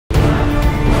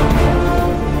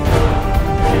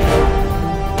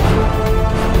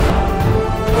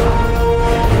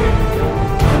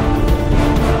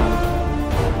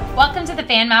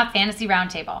Fanmouth Fantasy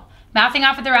Roundtable. Mouthing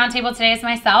off at the roundtable today is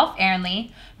myself, Aaron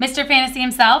Lee, Mr. Fantasy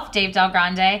himself, Dave Del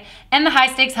Grande, and the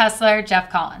high-stakes hustler, Jeff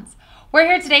Collins. We're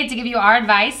here today to give you our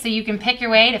advice so you can pick your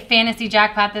way to fantasy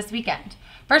jackpot this weekend.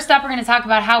 First up, we're going to talk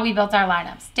about how we built our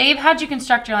lineups. Dave, how'd you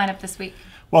construct your lineup this week?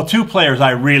 Well, two players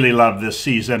I really love this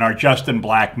season are Justin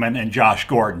Blackmon and Josh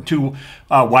Gordon, two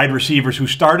wide receivers who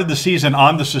started the season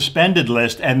on the suspended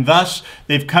list, and thus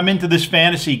they've come into this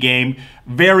fantasy game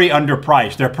very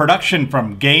underpriced. Their production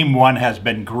from game one has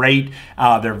been great.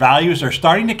 Their values are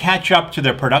starting to catch up to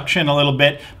their production a little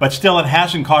bit, but still it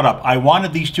hasn't caught up. I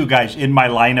wanted these two guys in my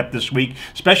lineup this week,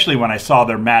 especially when I saw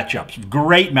their matchups.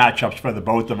 Great matchups for the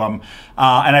both of them.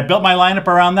 And I built my lineup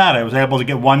around that. I was able to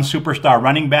get one superstar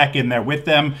running back in there with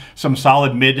them, some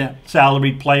solid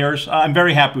mid-salaried players. I'm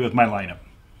very happy with my lineup.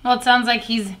 Well, it sounds like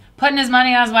he's putting his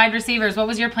money on his wide receivers. What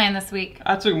was your plan this week?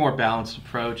 I took a more balanced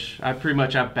approach. I pretty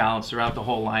much have balance throughout the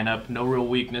whole lineup. No real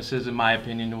weaknesses, in my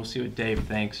opinion. We'll see what Dave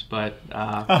thinks, but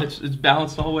it's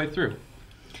balanced the whole way through.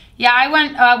 Yeah, I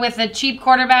went with a cheap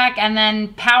quarterback and then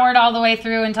powered all the way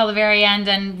through until the very end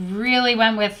and really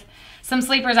went with some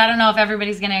sleepers I don't know if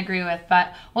everybody's going to agree with,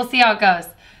 but we'll see how it goes.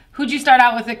 Who'd you start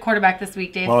out with at quarterback this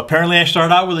week, Dave? Well, apparently I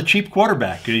started out with a cheap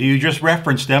quarterback. You just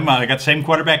referenced him. I got the same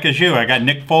quarterback as you. I got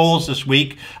Nick Foles this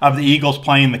week of the Eagles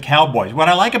playing the Cowboys. What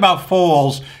I like about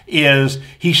Foles is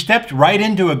he stepped right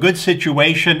into a good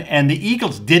situation, and the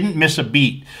Eagles didn't miss a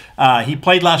beat. He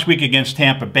played last week against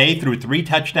Tampa Bay, threw 3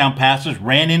 touchdown passes,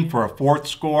 ran in for a 4th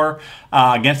score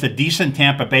against a decent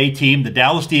Tampa Bay team. The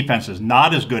Dallas defense is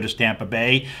not as good as Tampa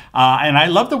Bay, and I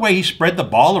love the way he spread the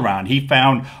ball around. He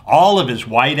found all of his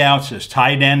wideouts, his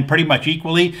tight end, pretty much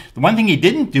equally. The one thing he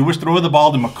didn't do was throw the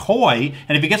ball to McCoy,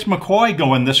 and if he gets McCoy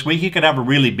going this week, he could have a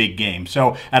really big game.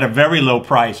 So at a very low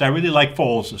price, I really like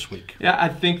Foles this week. Yeah, I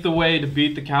think the way to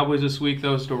beat the Cowboys this week,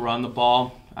 though, is to run the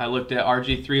ball. I looked at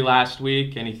RG3 last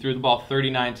week, and he threw the ball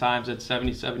 39 times at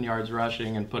 77 yards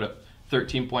rushing and put up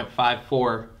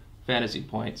 13.54 fantasy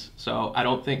points. So I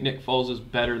don't think Nick Foles is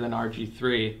better than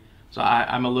RG3. So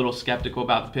I'm a little skeptical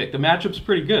about the pick. The matchup's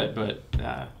pretty good, but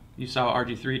you saw what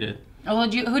RG3 did. Oh, who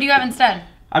do you have instead?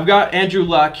 I've got Andrew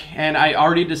Luck, and I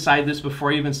already decided this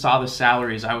before I even saw the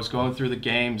salaries. I was going through the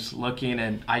games looking,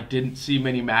 and I didn't see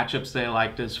many matchups they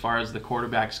liked as far as the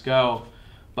quarterbacks go.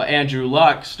 But Andrew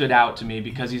Luck stood out to me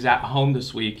because he's at home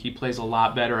this week. He plays a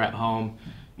lot better at home,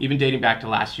 even dating back to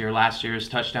last year. Last year's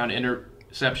touchdown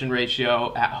interception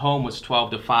ratio at home was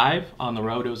 12-5. On the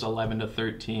road, it was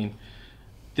 11-13.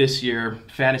 This year,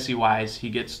 fantasy-wise, he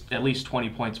gets at least 20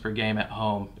 points per game at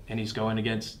home, and he's going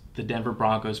against the Denver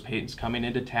Broncos. Peyton's coming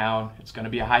into town. It's going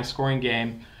to be a high-scoring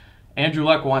game. Andrew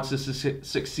Luck wants to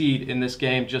succeed in this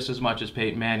game just as much as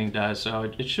Peyton Manning does, so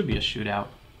it should be a shootout.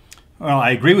 Well,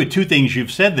 I agree with two things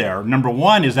you've said there. Number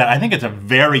one is that I think it's a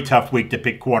very tough week to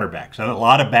pick quarterbacks. A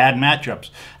lot of bad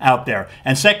matchups out there.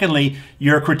 And secondly,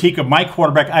 your critique of my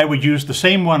quarterback, I would use the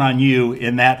same one on you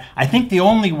in that I think the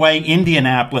only way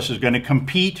Indianapolis is going to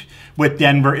compete with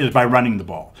Denver is by running the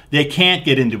ball. They can't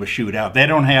get into a shootout. They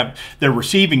don't have, their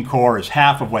receiving core is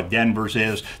half of what Denver's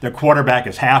is. Their quarterback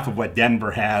is half of what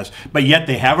Denver has. But yet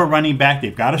they have a running back.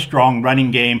 They've got a strong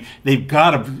running game. They've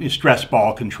got to stress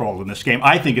ball control in this game.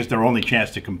 I think is their only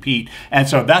chance to compete. And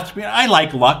so that's, I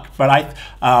like Luck, but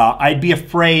I'd be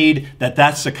afraid that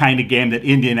that's the kind of game that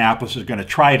Indianapolis is going to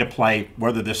try to play.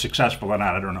 Whether they're successful or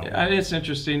not, I don't know. Yeah, it's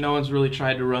interesting. No one's really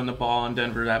tried to run the ball in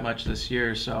Denver that much this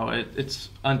year, so it's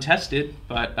untested,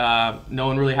 but no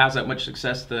one really has that much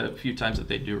success the few times that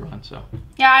they do run. So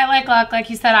yeah, I like Luck. Like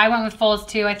you said, I went with Foles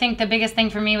too. I think the biggest thing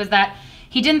for me was that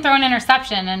he didn't throw an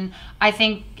interception, and I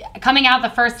think coming out the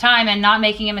first time and not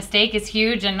making a mistake is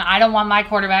huge, and I don't want my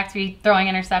quarterback to be throwing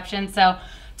interceptions. So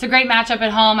it's a great matchup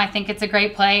at home. I think it's a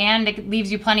great play, and it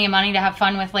leaves you plenty of money to have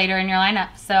fun with later in your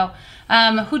lineup. So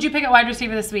who'd you pick at wide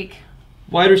receiver this week?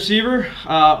 Wide receiver,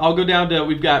 I'll go down to,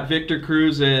 we've got Victor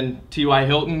Cruz and T.Y.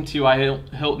 Hilton. T.Y.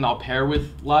 Hilton I'll pair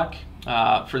with Luck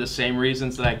for the same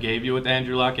reasons that I gave you with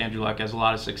Andrew Luck. Andrew Luck has a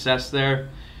lot of success there.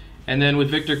 And then with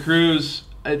Victor Cruz,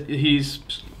 he's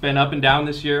been up and down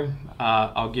this year.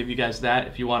 I'll give you guys that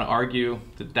if you want to argue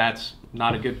that that's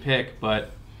not a good pick,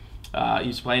 but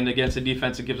he's playing against a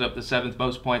defense that gives up the 7th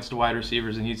most points to wide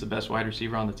receivers, and he's the best wide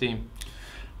receiver on the team.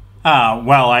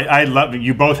 Well, I love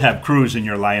you both have Cruz in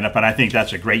your lineup, and I think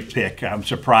that's a great pick. I'm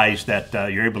surprised that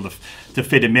you're able to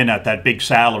fit him in at that big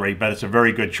salary, but it's a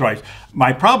very good choice.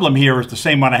 My problem here is the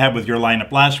same one I had with your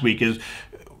lineup last week is,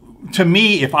 to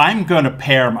me, if I'm going to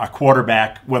pair a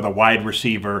quarterback with a wide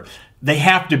receiver, they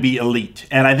have to be elite.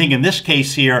 And I think in this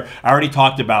case here, I already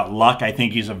talked about Luck. I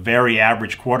think he's a very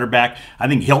average quarterback. I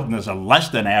think Hilton is a less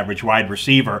than average wide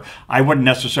receiver. I wouldn't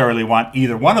necessarily want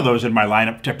either one of those in my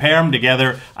lineup. To pair them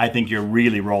together, I think you're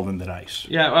really rolling the dice.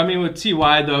 Yeah, I mean, with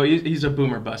T.Y., though, he's a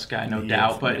boomer bust guy, no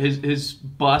doubt. But his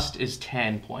bust is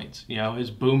 10 points. You know,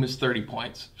 his boom is 30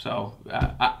 points. So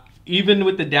even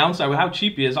with the downside, with how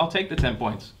cheap he is, I'll take the 10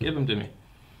 points. Give him to me.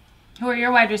 Who are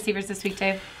your wide receivers this week,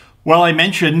 Dave? Well, I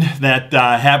mentioned that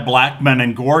have Blackman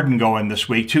and Gordon going this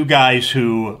week. Two guys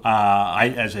who,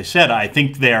 as I said, I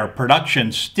think their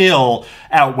production still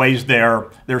outweighs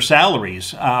their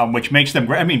salaries, which makes them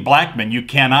great. I mean, Blackman, you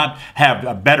cannot have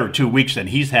a better 2 weeks than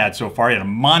he's had so far. He had a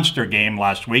monster game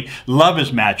last week. Love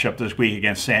his matchup this week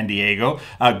against San Diego.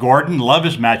 Gordon, love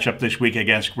his matchup this week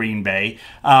against Green Bay.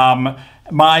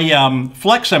 My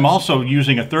flex, I'm also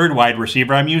using a third wide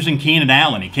receiver. I'm using Keenan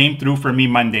Allen. He came through for me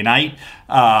Monday night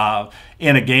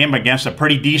in a game against a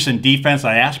pretty decent defense.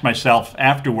 I asked myself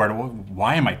afterward,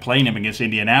 why am I playing him against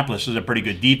Indianapolis? This is a pretty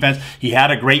good defense. He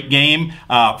had a great game.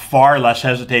 Far less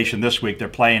hesitation this week. They're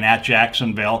playing at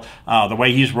Jacksonville. The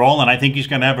way he's rolling, I think he's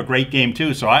going to have a great game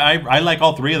too. So I like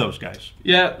all three of those guys.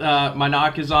 Yeah, my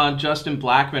knock is on Justin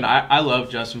Blackman. I love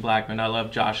Justin Blackman. I love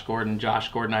Josh Gordon.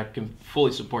 Josh Gordon, I can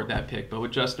fully support that pick. But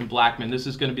with Justin Blackman, this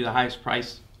is going to be the highest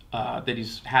price that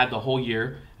he's had the whole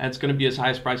year, and it's going to be his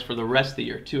highest price for the rest of the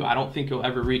year too. I don't think he'll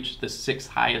ever reach the 6th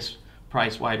highest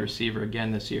price wide receiver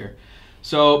again this year.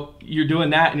 So you're doing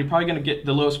that, and you're probably going to get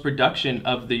the lowest production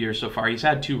of the year so far. He's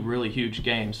had 2 really huge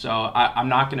games, so I'm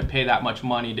not going to pay that much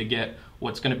money to get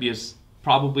what's going to be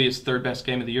probably his 3rd best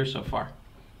game of the year so far.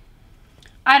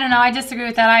 I don't know. I disagree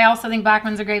with that. I also think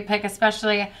Blackman's a great pick,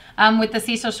 especially with the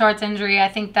Cecil Shorts injury. I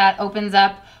think that opens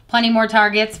up plenty more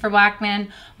targets for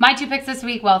Blackman. My 2 picks this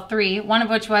week, well, 3, one of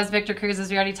which was Victor Cruz, as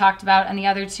we already talked about, and the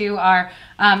other 2 are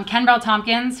Kenbrell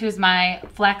Tompkins, who's my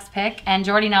flex pick, and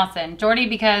Jordy Nelson. Jordy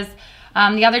because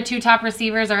the other 2 top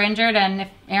receivers are injured, and if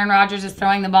Aaron Rodgers is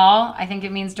throwing the ball, I think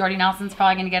it means Jordy Nelson's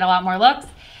probably going to get a lot more looks.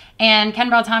 And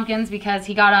Kenbrell Tompkins because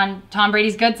he got on Tom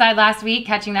Brady's good side last week,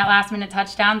 catching that last-minute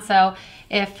touchdown. So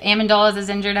if Amendola is as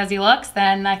injured as he looks,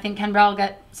 then I think Kenbrell will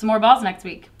get some more balls next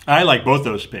week. I like both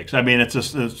those picks. I mean, it's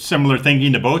a similar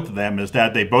thinking to both of them, is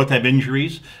that they both have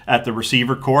injuries at the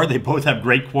receiver core. They both have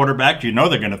great quarterbacks. You know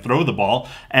they're going to throw the ball,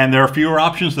 and there are fewer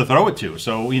options to throw it to.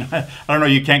 So, you know, I don't know.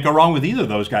 You can't go wrong with either of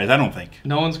those guys, I don't think.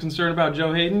 No one's concerned about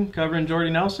Joe Hayden covering Jordy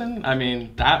Nelson? I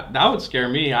mean, that would scare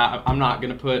me. I'm not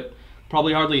going to put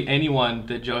probably hardly anyone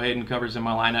that Joe Hayden covers in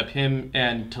my lineup. Him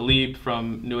and Talib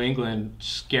from New England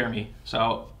scare me.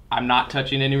 So I'm not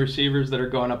touching any receivers that are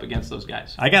going up against those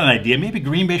guys. I got an idea. Maybe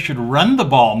Green Bay should run the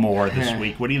ball more this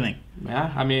week. What do you think?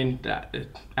 Yeah, I mean,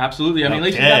 absolutely. I mean, at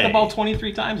least he got the ball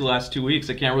 23 times the last 2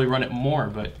 weeks. I can't really run it more,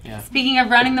 but yeah. Speaking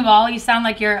of running the ball, you sound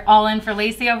like you're all in for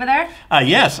Lacey over there.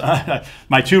 Yes.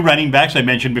 My 2 running backs I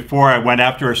mentioned before, I went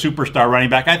after a superstar running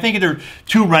back. I think there are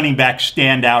 2 running backs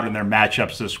stand out in their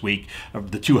matchups this week, of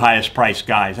the 2 highest priced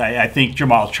guys. I think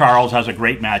Jamal Charles has a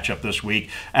great matchup this week,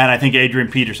 and I think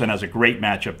Adrian Peterson has a great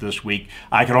matchup this week.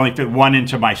 I could only fit 1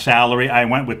 into my salary. I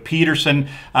went with Peterson.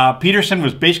 Peterson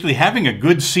was basically having a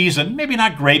good season. Maybe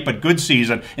not great, but good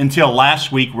season until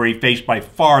last week where he faced by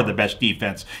far the best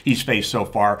defense he's faced so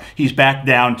far. He's back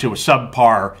down to a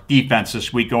subpar defense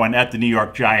this week going at the New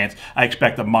York Giants. I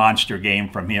expect a monster game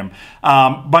from him.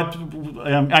 But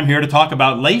I'm here to talk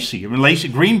about Lacey. I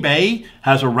mean, Green Bay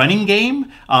has a running game,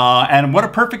 and what a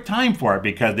perfect time for it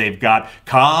because they've got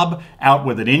Cobb out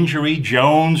with an injury,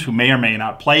 Jones, who may or may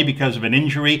not play because of an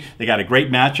injury. They got a great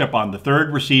matchup on the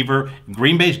 3rd receiver.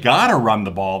 Green Bay's got to run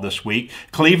the ball this week.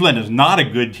 Cleveland is not a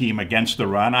good team against the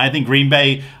run. I think Green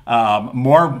Bay,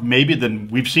 more maybe than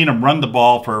we've seen them run the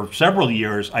ball for several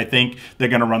years, I think they're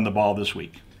going to run the ball this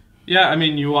week. Yeah, I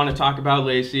mean, you want to talk about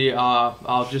Lacey.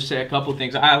 I'll just say a couple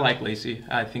things. I like Lacey.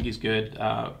 I think he's good.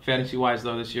 Fantasy-wise,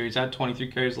 though, this year, he's had 23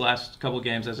 carries the last couple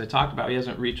games. As I talked about, he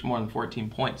hasn't reached more than 14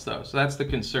 points, though. So that's the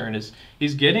concern, is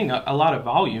he's getting a lot of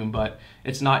volume, but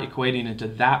it's not equating into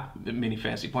that many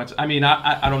fantasy points. I mean,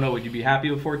 I don't know. Would you be happy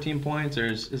with 14 points, or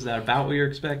is that about what you're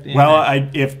expecting? Well,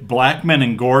 if Blackman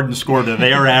and Gordon scored to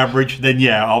their average, then,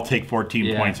 yeah, I'll take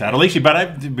 14 points out of Lacey.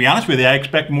 But to be honest with you, I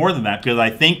expect more than that because I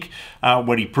think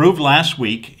what he proved last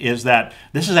week is that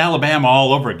this is Alabama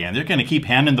all over again. They're going to keep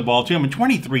handing the ball to him. And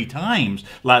 23 times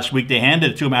last week they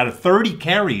handed it to him out of 30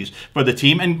 carries for the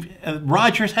team. And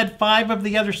Rodgers had 5 of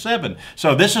the other 7.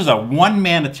 So this is a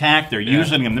one-man attack. They're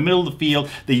using him in the middle of the field.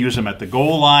 They use him at the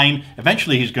goal line.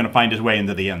 Eventually he's going to find his way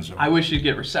into the end zone. I wish he'd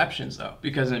get receptions, though,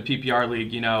 because in a PPR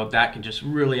league, you know, that can just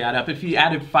really add up. If he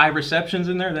added 5 receptions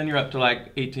in there, then you're up to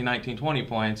like 18, 19, 20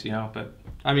 points, you know. But,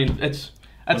 I mean,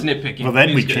 That's nitpicking. Well, then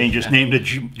He's we good. change his name to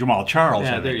Jamal Charles.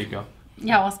 Yeah, there you go.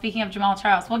 Yeah, well, speaking of Jamal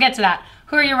Charles, we'll get to that.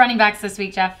 Who are your running backs this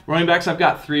week, Jeff? Running backs, I've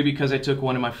got 3 because I took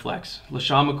one in my flex.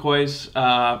 LaShawn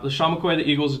McCoy, the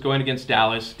Eagles, is going against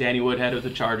Dallas. Danny Woodhead of the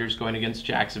Chargers going against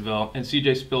Jacksonville. And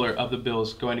CJ Spiller of the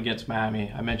Bills going against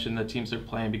Miami. I mentioned the teams they're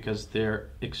playing because they're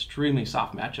extremely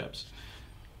soft matchups.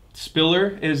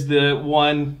 Spiller is the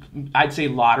one, I'd say,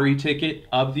 lottery ticket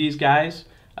of these guys.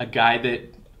 A guy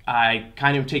that I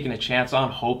kind of taken a chance on,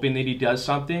 hoping that he does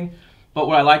something. But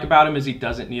what I like about him is he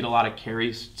doesn't need a lot of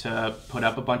carries to put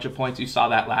up a bunch of points. You saw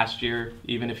that last year.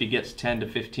 Even if he gets 10 to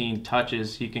 15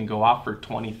 touches, he can go off for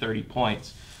 20, 30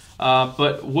 points.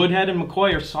 But Woodhead and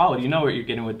McCoy are solid. You know what you're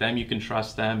getting with them. You can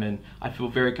trust them, and I feel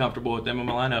very comfortable with them in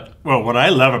my lineup. Well, what I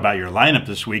love about your lineup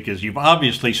this week is you've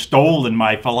obviously stolen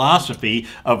my philosophy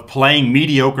of playing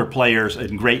mediocre players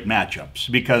in great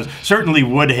matchups, because certainly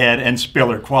Woodhead and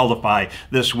Spiller qualify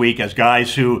this week as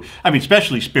guys who, I mean,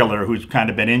 especially Spiller, who's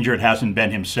kind of been injured, hasn't been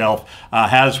himself,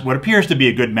 has what appears to be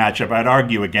a good matchup. I'd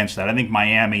argue against that. I think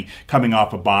Miami, coming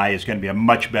off a bye, is going to be a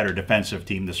much better defensive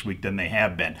team this week than they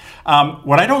have been.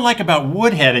 What I don't like about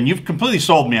Woodhead, and you've completely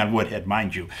sold me on Woodhead,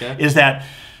 mind you, is that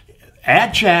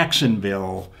at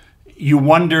Jacksonville, you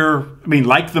wonder, I mean,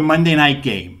 like the Monday night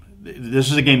game,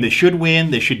 this is a game they should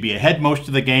win. They should be ahead most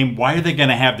of the game. Why are they going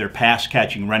to have their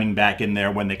pass-catching running back in there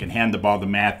when they can hand the ball to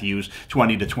Matthews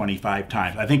 20 to 25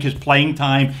 times? I think his playing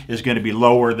time is going to be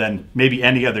lower than maybe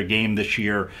any other game this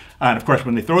year. And, of course,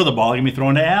 when they throw the ball, they're going to be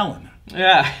throwing to Allen.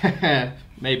 Yeah,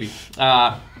 maybe.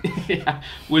 Yeah.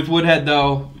 With Woodhead,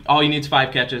 though, all you need is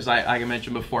 5 catches. I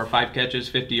mentioned before, 5 catches,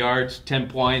 50 yards, 10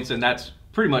 points, and that's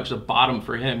pretty much the bottom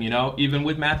for him. You know, even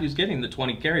with Matthews getting the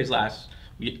 20 carries last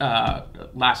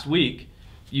week,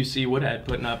 you see Woodhead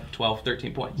putting up 12,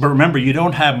 13 points. But remember, you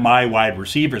don't have my wide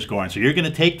receivers going, so you're going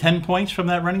to take 10 points from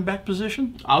that running back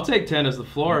position? I'll take 10 as the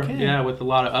floor, Okay. yeah, with a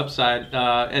lot of upside.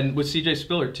 And with CJ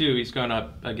Spiller, too, he's going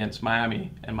up against Miami,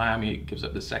 and Miami gives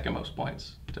up the second most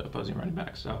points to opposing running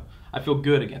backs. So I feel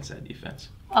good against that defense.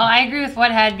 Well, I agree with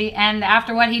Woodhead, and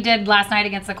after what he did last night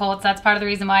against the Colts, that's part of the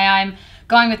reason why I'm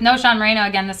going with no Sean Moreno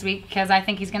again this week, because I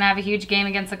think he's going to have a huge game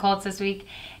against the Colts this week.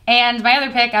 And my other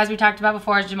pick, as we talked about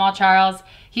before, is Jamal Charles.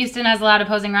 Houston has allowed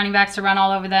opposing running backs to run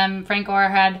all over them. Frank Gore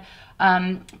had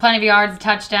plenty of yards,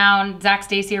 touchdown. Zach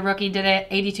Stacy, a rookie, did it,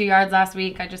 82 yards last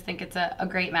week. I just think it's a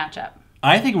great matchup.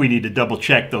 I think we need to double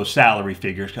check those salary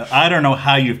figures, because I don't know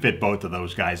how you fit both of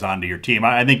those guys onto your team.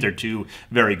 I think they're two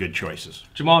very good choices.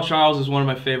 Jamal Charles is one of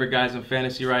my favorite guys in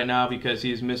fantasy right now because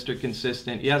he's Mr.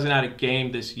 Consistent. He hasn't had a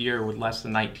game this year with less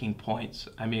than 19 points.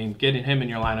 I mean, getting him in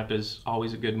your lineup is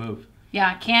always a good move.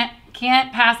 Yeah, can't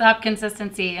pass up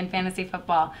consistency in fantasy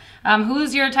football.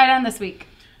 Who's your tight end this week?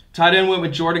 Tight end went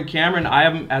with Jordan Cameron. I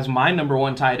have him as my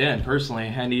 #1 tight end personally,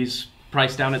 and he's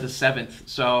priced down at the 7th.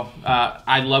 So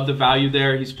I love the value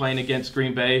there. He's playing against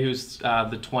Green Bay, who's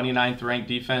the 29th ranked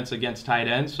defense against tight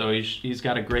ends. So he's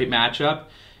got a great matchup.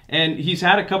 And he's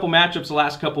had a couple matchups the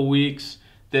last couple weeks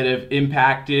that have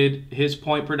impacted his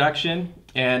point production.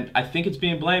 And I think it's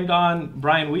being blamed on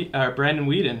Brandon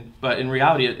Weeden. But in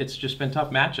reality, it's just been tough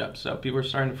matchups. So people are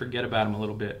starting to forget about him a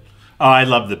little bit. Oh, I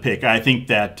love the pick. I think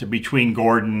that between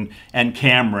Gordon and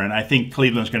Cameron, I think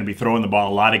Cleveland's going to be throwing the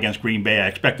ball a lot against Green Bay. I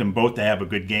expect them both to have a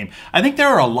good game. I think there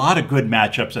are a lot of good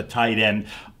matchups at tight end.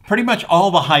 Pretty much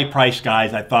all the high-priced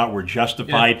guys I thought were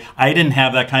justified. Yeah. I didn't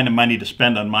have that kind of money to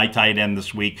spend on my tight end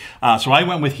this week, so I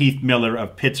went with Heath Miller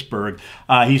of Pittsburgh.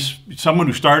 He's someone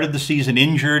who started the season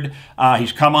injured.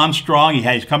 He's come on strong.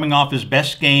 He's coming off his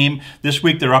best game. This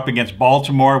week they're up against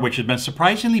Baltimore, which has been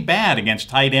surprisingly bad against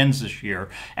tight ends this year.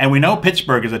 And we know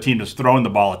Pittsburgh is a team that's throwing the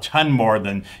ball a ton more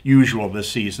than usual this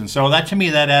season. So that, to me,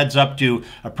 that adds up to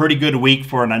a pretty good week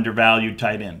for an undervalued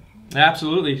tight end.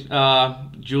 Absolutely.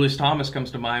 Julius Thomas comes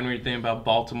to mind when you're thinking about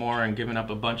Baltimore and giving up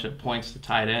a bunch of points to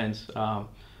tight ends.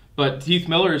 But Heath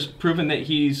Miller has proven that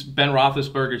he's Ben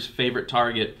Roethlisberger's favorite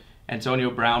target. Antonio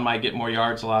Brown might get more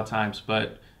yards a lot of times,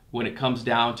 but when it comes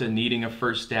down to needing a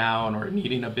first down or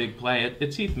needing a big play,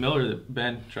 it's Heath Miller that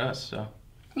Ben trusts. So.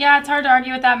 Yeah, it's hard to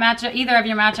argue with that matchup, either of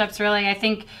your matchups, really. I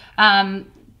think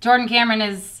Jordan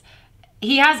Cameron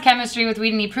he has chemistry with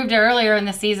Weeden. He proved it earlier in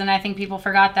the season. I think people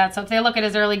forgot that. So if they look at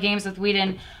his early games with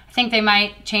Weeden, I think they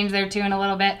might change their tune a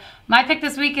little bit. My pick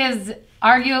this week is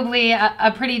arguably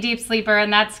a pretty deep sleeper,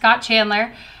 and that's Scott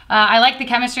Chandler. I like the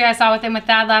chemistry I saw with him with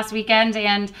Thad last weekend,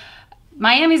 and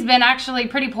Miami's been actually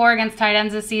pretty poor against tight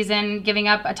ends this season, giving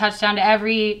up a touchdown to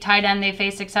every tight end they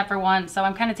faced except for one. So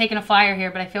I'm kind of taking a flyer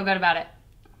here, but I feel good about it.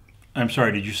 I'm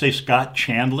sorry, did you say Scott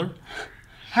Chandler?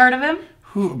 Heard of him?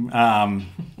 Who?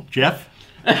 Jeff?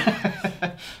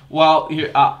 Well,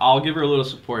 here, I'll give her a little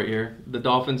support here. The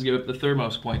Dolphins give up the third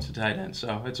most points to tight end,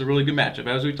 so it's a really good matchup.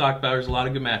 As we talked about, there's a lot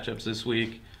of good matchups this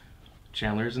week.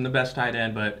 Chandler isn't the best tight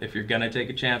end, but if you're gonna take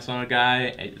a chance on a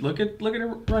guy, look at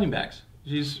her running backs.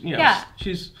 She's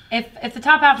she's if the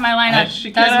top half of my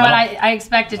lineup does what I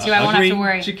expect it to, I won't have to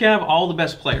worry. She can have all the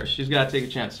best players. She's got to take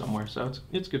a chance somewhere, so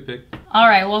it's a good pick. All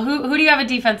right, well, who do you have a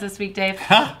defense this week, Dave?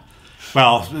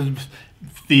 Well,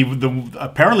 the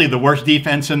apparently the worst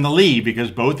defense in the league,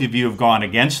 because both of you have gone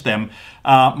against them.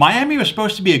 Miami was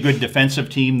supposed to be a good defensive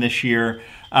team this year.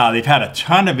 They've had a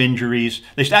ton of injuries.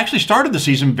 They actually started the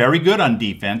season very good on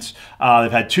defense.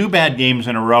 They've had 2 bad games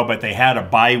in a row, but they had a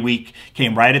bye week,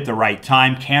 came right at the right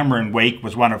time. Cameron Wake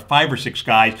was one of 5 or 6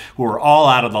 guys who were all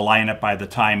out of the lineup by the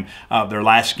time of their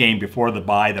last game before the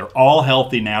bye. They're all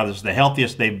healthy now. This is the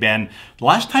healthiest they've been. The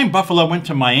last time Buffalo went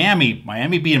to Miami,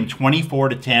 Miami beat them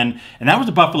 24-10, and that was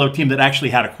a Buffalo team that actually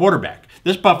had a quarterback.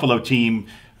 This Buffalo team,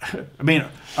 I mean,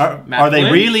 are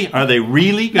they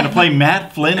really going to play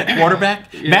Matt Flynn at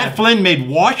quarterback? Yeah. Matt Flynn made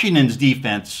Washington's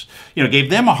defense, gave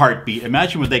them a heartbeat.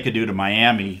 Imagine what they could do to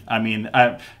Miami. I mean,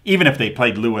 even if they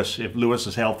played Lewis, if Lewis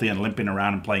is healthy and limping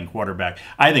around and playing quarterback,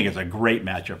 I think it's a great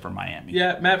matchup for Miami.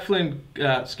 Yeah, Matt Flynn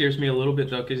scares me a little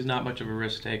bit, though, because he's not much of a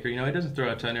risk taker. He doesn't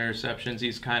throw a ton of interceptions.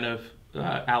 He's kind of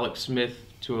Alex Smith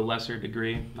to a lesser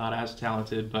degree, not as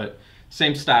talented, but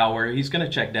same style where he's going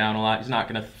to check down a lot. He's not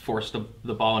going to force the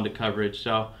ball into coverage.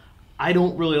 So I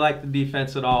don't really like the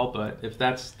defense at all, but if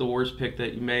that's the worst pick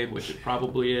that you made, which it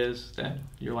probably is, then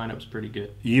your lineup's pretty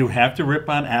good. You have to rip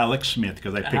on Alex Smith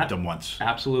because I picked him once.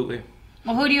 Absolutely.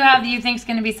 Well, who do you have that you think is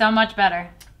going to be so much better?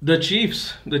 The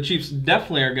Chiefs. The Chiefs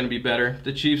definitely are going to be better.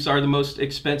 The Chiefs are the most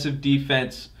expensive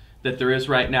defense that there is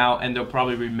right now, and they'll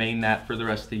probably remain that for the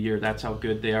rest of the year. That's how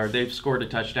good they are. They've scored a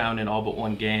touchdown in all but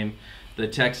one game. The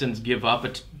Texans give up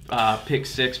a pick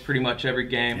 6 pretty much every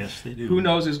game. Yes, they do. Who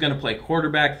knows who's going to play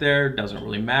quarterback there? Doesn't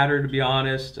really matter, to be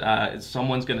honest.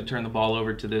 Someone's going to turn the ball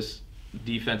over to this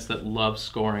defense that loves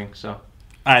scoring. So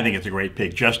I think it's a great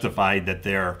pick. Justified that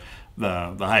they're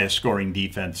the highest scoring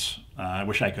defense. I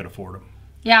wish I could afford them.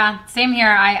 Yeah, same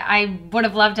here. I would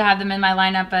have loved to have them in my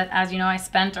lineup, but as you know, I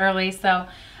spent early, so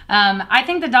I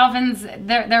think the Dolphins,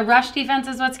 their rush defense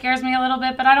is what scares me a little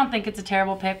bit, but I don't think it's a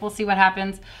terrible pick. We'll see what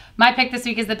happens. My pick this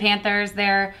week is the Panthers.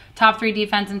 Their top 3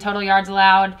 defense in total yards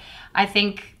allowed. I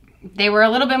think they were a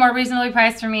little bit more reasonably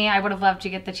priced for me. I would have loved to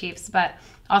get the Chiefs, but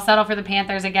I'll settle for the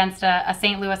Panthers against a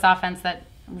St. Louis offense that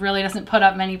really doesn't put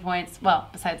up many points. Well,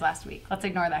 besides last week. Let's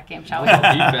ignore that game, shall we?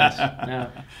 Defense, yeah.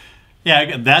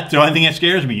 Yeah, that's the only thing that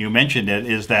scares me. You mentioned it,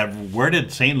 is that where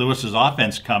did St. Louis's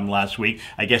offense come last week?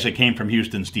 I guess it came from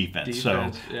Houston's defense.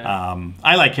 Yeah.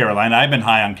 I like Carolina. I've been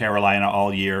high on Carolina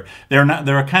all year. They're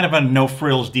a kind of a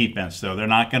no-frills defense, though. They're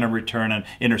not going to return an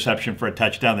interception for a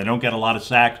touchdown. They don't get a lot of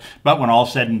sacks, but when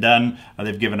all's said and done,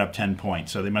 they've given up 10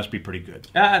 points, so they must be pretty good.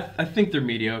 I think they're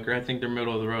mediocre. I think they're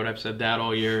middle of the road. I've said that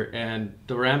all year, and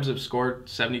the Rams have scored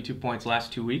 72 points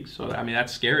last 2 weeks, so I mean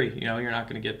that's scary. You're not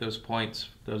going to get those points,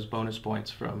 those bonus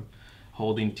points from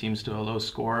holding teams to a low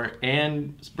score.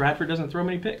 And Bradford doesn't throw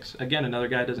many picks. Again, another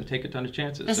guy doesn't take a ton of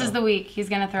chances. This is the week he's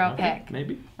going to throw a pick.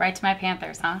 Maybe. Right to my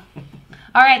Panthers, huh?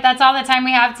 All right, that's all the time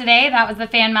we have today. That was the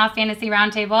Fanmouth Fantasy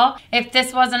Roundtable. If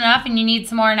this wasn't enough and you need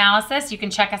some more analysis, you can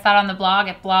check us out on the blog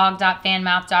at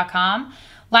blog.fanmouth.com.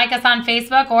 Like us on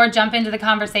Facebook or jump into the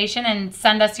conversation and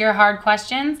send us your hard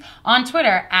questions on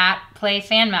Twitter at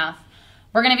PlayFanmouth.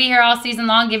 We're going to be here all season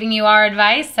long giving you our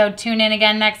advice, so tune in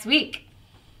again next week.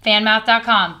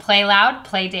 Fanmouth.com. Play loud,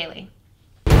 play daily.